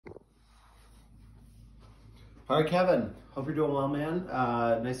All right, Kevin. Hope you're doing well, man.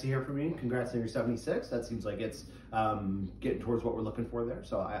 Nice to hear from you. Congrats on your 76. That seems like it's getting towards what we're looking for there.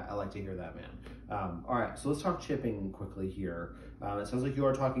 So I like to hear that, man. All right, so let's talk chipping quickly here. It sounds like you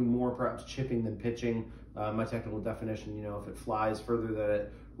are talking more perhaps chipping than pitching. My technical definition, if it flies further than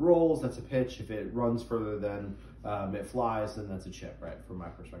it rolls, that's a pitch. If it runs further than it flies, then that's a chip, right, from my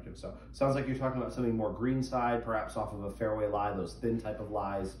perspective. So sounds like you're talking about something more green side, perhaps off of a fairway lie, those thin type of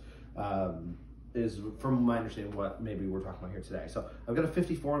lies. Is from my understanding what maybe we're talking about here today. So I've got a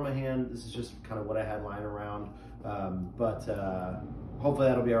 54 in my hand. This is just kind of what I had lying around, but hopefully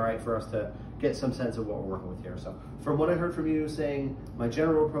that'll be all right for us to get some sense of what we're working with here. So from what I heard from you saying, my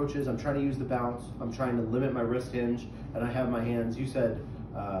general approach is I'm trying to use the bounce, I'm trying to limit my wrist hinge, and I have my hands, you said,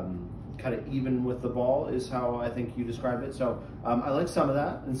 kind of even with the ball is how I think you described it. So I like some of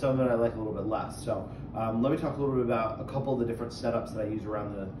that, and some of it I like a little bit less. So let me talk a little bit about a couple of the different setups that I use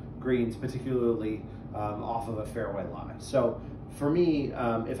around the greens, particularly off of a fairway lie. So for me,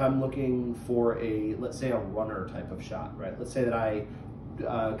 if I'm looking for let's say a runner type of shot, right? Let's say that I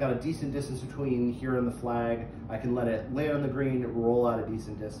got a decent distance between here and the flag. I can let it land on the green, roll out a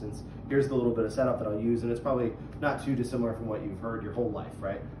decent distance. Here's the little bit of setup that I'll use, and it's probably not too dissimilar from what you've heard your whole life,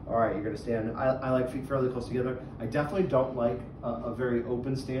 right? All right, you're gonna stand, I like feet fairly close together. I definitely don't like a very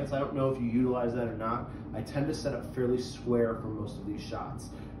open stance. I don't know if you utilize that or not. I tend to set up fairly square for most of these shots.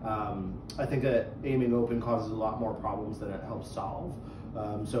 I think that aiming open causes a lot more problems than it helps solve.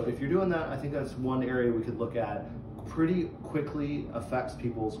 So if you're doing that, I think that's one area we could look at. Pretty quickly affects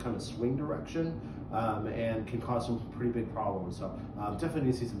people's kind of swing direction and can cause some pretty big problems. So definitely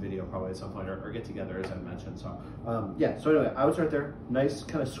need to see some video probably at some point or get together, as I mentioned. So yeah, so anyway, I would start there. Nice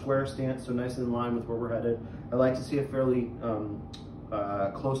kind of square stance, so nice in line with where we're headed. I like to see a fairly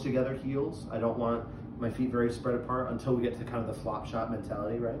close together heels. I don't want my feet very spread apart until we get to kind of the flop shot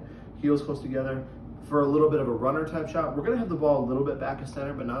mentality, right? Heels close together. For a little bit of a runner type shot, we're gonna have the ball a little bit back of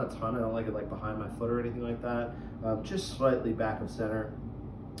center, but not a ton. I don't like it like behind my foot or anything like that. Just slightly back of center.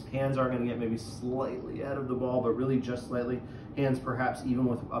 Hands are gonna get maybe slightly ahead of the ball, but really just slightly. Hands perhaps even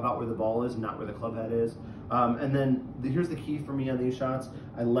with about where the ball is, not where the club head is. And then here's the key for me on these shots.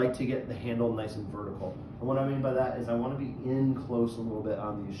 I like to get the handle nice and vertical. And what I mean by that is I wanna be in close a little bit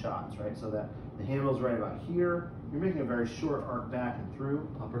on these shots, right? So that the handle's right about here. You're making a very short arc back and through.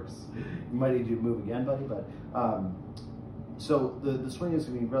 Puppers, you might need to move again, buddy, but so the swing is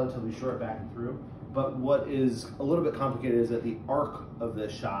gonna be relatively short back and through. But what is a little bit complicated is that the arc of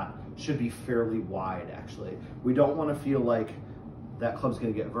this shot should be fairly wide, actually. We don't want to feel like that club's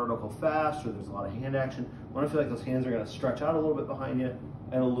going to get vertical fast or there's a lot of hand action. We want to feel like those hands are going to stretch out a little bit behind you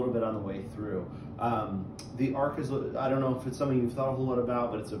and a little bit on the way through. The arc is, I don't know if it's something you've thought a whole lot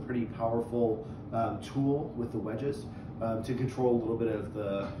about, but it's a pretty powerful tool with the wedges to control a little bit of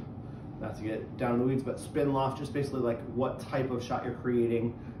the, not to get down in the weeds, but spin loft, just basically like what type of shot you're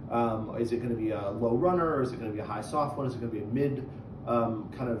creating. Is it going to be a low runner, or is it going to be a high soft one? Is it going to be a mid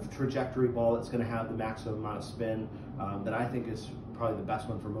kind of trajectory ball that's going to have the maximum amount of spin? That I think is probably the best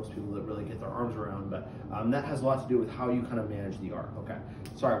one for most people that really get their arms around. But that has a lot to do with how you kind of manage the arc. Okay,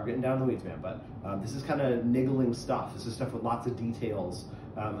 sorry, we're getting down in the weeds, man, but this is kind of niggling stuff. This is stuff with lots of details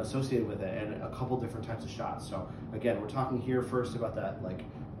associated with it and a couple different types of shots. So again, we're talking here first about that like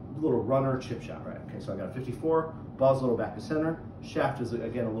little runner chip shot, right? Okay, so I got a 54, ball's a little back to center, shaft is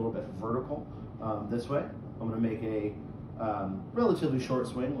again a little bit vertical this way. I'm gonna make a relatively short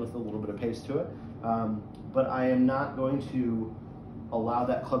swing with a little bit of pace to it, but I am not going to allow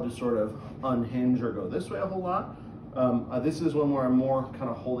that club to sort of unhinge or go this way a whole lot. This is one where I'm more kind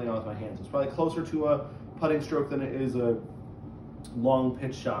of holding on with my hands. It's probably closer to a putting stroke than it is a long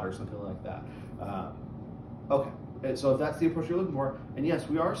pitch shot or something like that. Okay. And so if that's the approach you're looking for, and yes,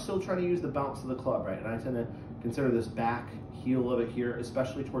 we are still trying to use the bounce of the club, right? And I tend to consider this back heel of it here,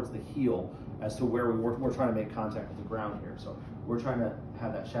 especially towards the heel, as to where we're trying to make contact with the ground here. So we're trying to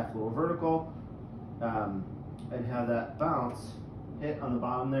have that shaft a little vertical and have that bounce hit on the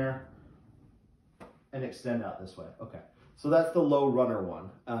bottom there and extend out this way. Okay, so that's the low runner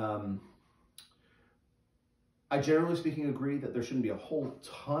one. I generally speaking agree that there shouldn't be a whole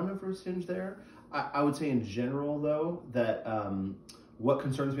ton of wrist hinge there. I would say in general though, that what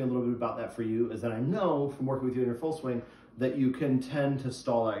concerns me a little bit about that for you is that I know from working with you in your full swing that you can tend to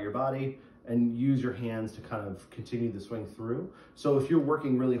stall out your body and use your hands to kind of continue the swing through. So if you're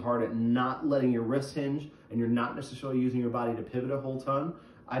working really hard at not letting your wrist hinge and you're not necessarily using your body to pivot a whole ton,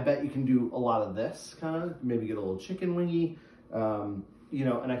 I bet you can do a lot of this kind of, maybe get a little chicken wingy, and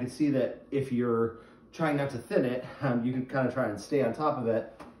I can see that if you're trying not to thin it, you can kind of try and stay on top of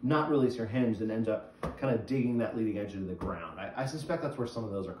it not release your hinge and end up kind of digging that leading edge into the ground. I suspect that's where some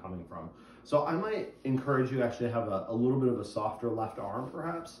of those are coming from. So I might encourage you actually to have a little bit of a softer left arm,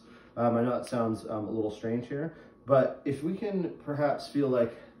 perhaps. I know it sounds a little strange here, but if we can perhaps feel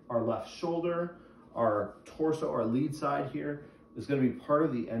like our left shoulder, our torso, our lead side here is going to be part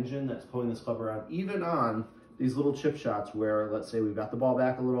of the engine that's pulling this club around, even on these little chip shots where, let's say we've got the ball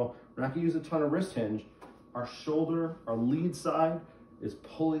back a little, we're not going to use a ton of wrist hinge. Our shoulder, our lead side is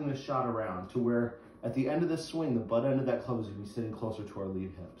pulling the shot around to where at the end of this swing, the butt end of that club is going to be sitting closer to our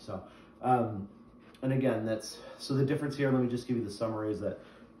lead hip. So, and again, so the difference here, let me just give you the summary, is that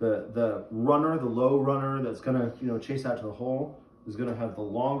the runner, the low runner that's going to, chase out to the hole is going to have the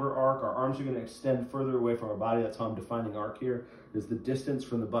longer arc. Our arms are going to extend further away from our body. That's how I'm defining arc here, is the distance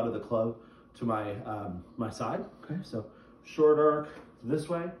from the butt of the club to my my side. Okay, so short arc this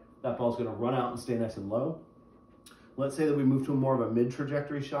way, that ball's going to run out and stay nice and low. Let's say that we move to more of a mid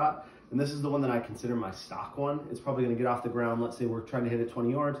trajectory shot, and this is the one that I consider my stock one. It's probably going to get off the ground. Let's say we're trying to hit it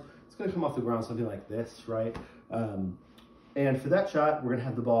 20 yards. It's going to come off the ground something like this, right? And for that shot, we're going to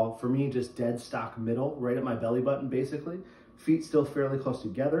have the ball, for me, just dead stock middle, right at my belly button, basically. Feet still fairly close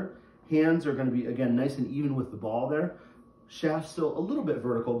together. Hands are going to be, again, nice and even with the ball there. Shaft still a little bit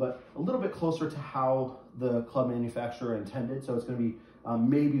vertical, but a little bit closer to how the club manufacturer intended. So it's going to be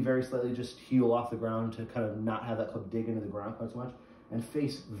maybe very slightly just heel off the ground to kind of not have that club dig into the ground quite so much, and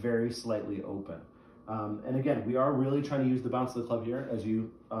face very slightly open. And again, we are really trying to use the bounce of the club here, as you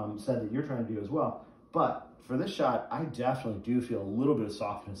said that you're trying to do as well. But for this shot, I definitely do feel a little bit of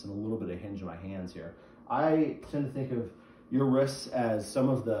softness and a little bit of hinge in my hands here. I tend to think of your wrists as some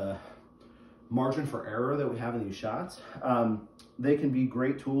of the margin for error that we have in these shots. They can be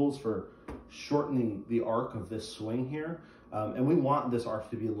great tools for shortening the arc of this swing here. And we want this arc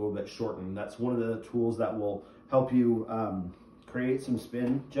to be a little bit shortened. That's one of the tools that will help you create some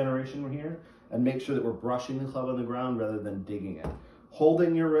spin generation here and make sure that we're brushing the club on the ground rather than digging it.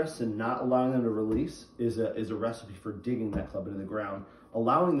 Holding your wrists and not allowing them to release is a recipe for digging that club into the ground.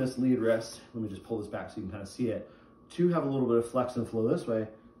 Allowing this lead wrist, let me just pull this back so you can kind of see it, to have a little bit of flex and flow this way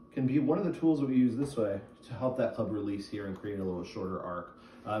can be one of the tools that we use this way to help that club release here and create a little shorter arc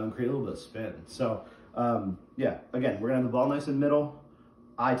and create a little bit of spin. So yeah, again, we're gonna have the ball nice in middle.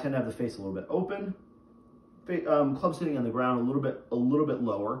 I tend to have the face a little bit open. Club sitting on the ground a little bit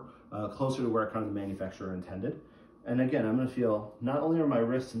lower, closer to where kind of the manufacturer intended. And again, I'm gonna feel not only are my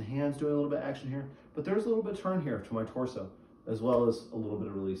wrists and hands doing a little bit of action here, but there's a little bit of turn here to my torso, as well as a little bit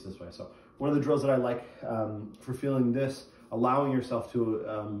of release this way. So one of the drills that I like for feeling this, allowing yourself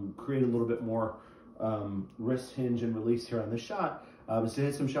to create a little bit more wrist hinge and release here on this shot, is to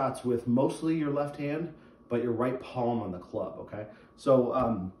hit some shots with mostly your left hand, but your right palm on the club, okay?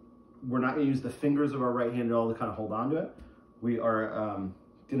 So we're not gonna use the fingers of our right hand at all to kind of hold on to it. We are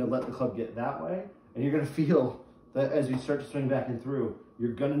gonna let the club get that way, and you're gonna feel that as you start to swing back and through,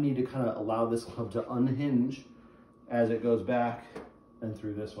 you're gonna need to kind of allow this club to unhinge as it goes back and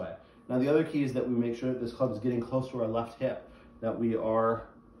through this way. Now the other key is that we make sure that this club is getting close to our left hip, that we are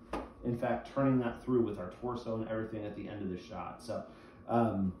in fact turning that through with our torso and everything at the end of the shot. So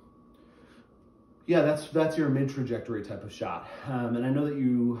yeah, that's your mid trajectory type of shot. And I know that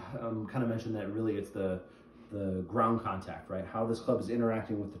you kind of mentioned that really it's the ground contact, right? How this club is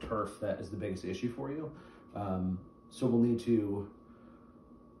interacting with the turf that is the biggest issue for you. So we'll need to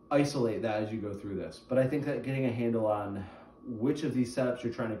isolate that as you go through this. But I think that getting a handle on which of these setups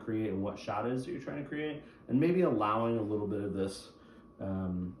you're trying to create and what shot it is that you're trying to create, and maybe allowing a little bit of this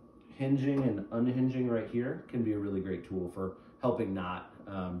hinging and unhinging right here can be a really great tool for helping not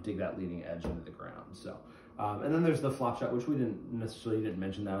dig that leading edge into the ground. So, and then there's the flop shot, which we didn't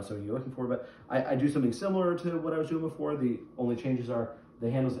mention that was something you're looking for, but I do something similar to what I was doing before. The only changes are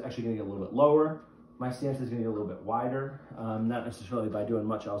the handle's actually gonna get a little bit lower. My stance is gonna get a little bit wider, not necessarily by doing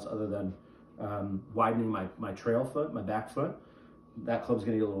much else other than widening my trail foot, my back foot. That club's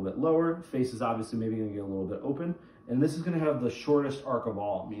gonna get a little bit lower. Face is obviously maybe gonna get a little bit open. And this is gonna have the shortest arc of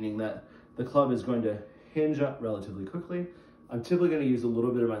all, meaning that the club is going to hinge up relatively quickly. I'm typically gonna use a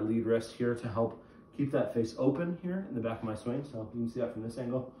little bit of my lead wrist here to help keep that face open here in the back of my swing. So you can see that from this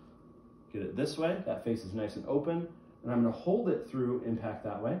angle. Get it this way, that face is nice and open. And I'm gonna hold it through impact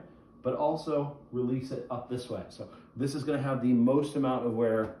that way, but also release it up this way. So this is gonna have the most amount of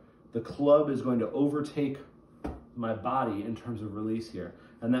where the club is going to overtake my body in terms of release here.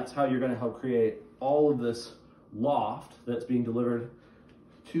 And that's how you're gonna help create all of this loft that's being delivered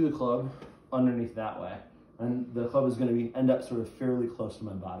to the club underneath that way. And the club is gonna end up sort of fairly close to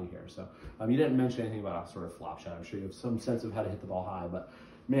my body here. So you didn't mention anything about a sort of flop shot. I'm sure you have some sense of how to hit the ball high, but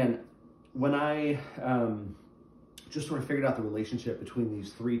man, when I just sort of figured out the relationship between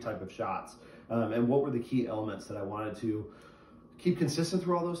these three type of shots, and what were the key elements that I wanted to keep consistent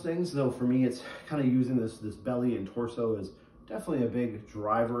through all those things. Though for me, it's kind of using this belly and torso is definitely a big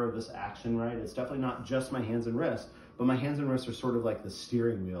driver of this action, right? It's definitely not just my hands and wrists, but my hands and wrists are sort of like the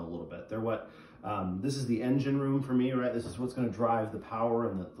steering wheel a little bit. They're what, this is the engine room for me, right? This is what's going to drive the power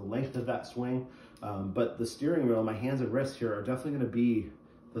and the length of that swing. But the steering wheel, my hands and wrists here are definitely going to be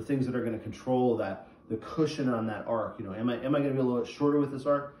the things that are going to control the cushion on that arc. You know, am I going to be a little bit shorter with this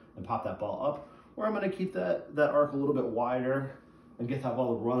arc and pop that ball up, or I'm going to keep that arc a little bit wider and get that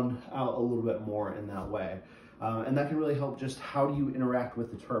ball to run out a little bit more in that way. And that can really help just how do you interact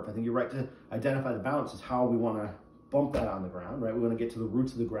with the turf. I think you're right to identify the bounce is how we want to bump that on the ground, right? We want to get to the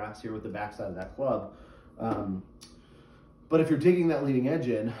roots of the grass here with the backside of that club. But if you're digging that leading edge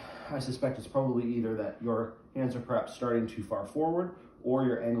in, I suspect it's probably either that your hands are perhaps starting too far forward, or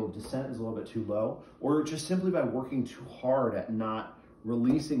your angle of descent is a little bit too low, or just simply by working too hard at not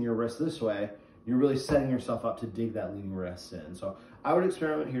releasing your wrist this way, you're really setting yourself up to dig that leading wrist in. So I would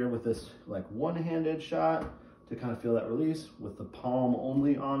experiment here with this like one-handed shot to kind of feel that release with the palm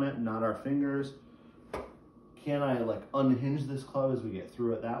only on it, not our fingers. Can I like unhinge this club as we get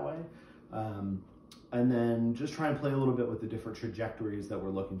through it that way? And then just try and play a little bit with the different trajectories that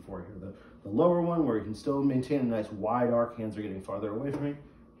we're looking for here. The lower one where you can still maintain a nice wide arc, hands are getting farther away from me,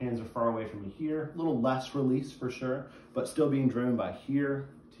 hands are far away from me here, a little less release for sure, but still being driven by here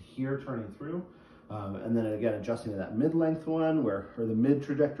to here turning through. And then again, adjusting to that mid-length one or the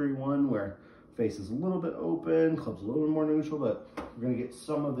mid-trajectory one where face is a little bit open, club's a little bit more neutral, but we're gonna get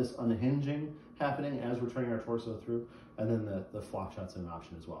some of this unhinging happening as we're turning our torso through, and then the flop shot's an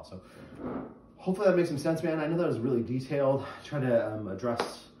option as well. So hopefully that makes some sense, man. I know that was really detailed, trying to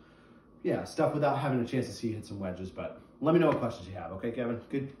address, stuff without having a chance to see you hit some wedges, but let me know what questions you have, okay, Kevin?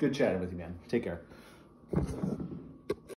 Good chatting with you, man. Take care.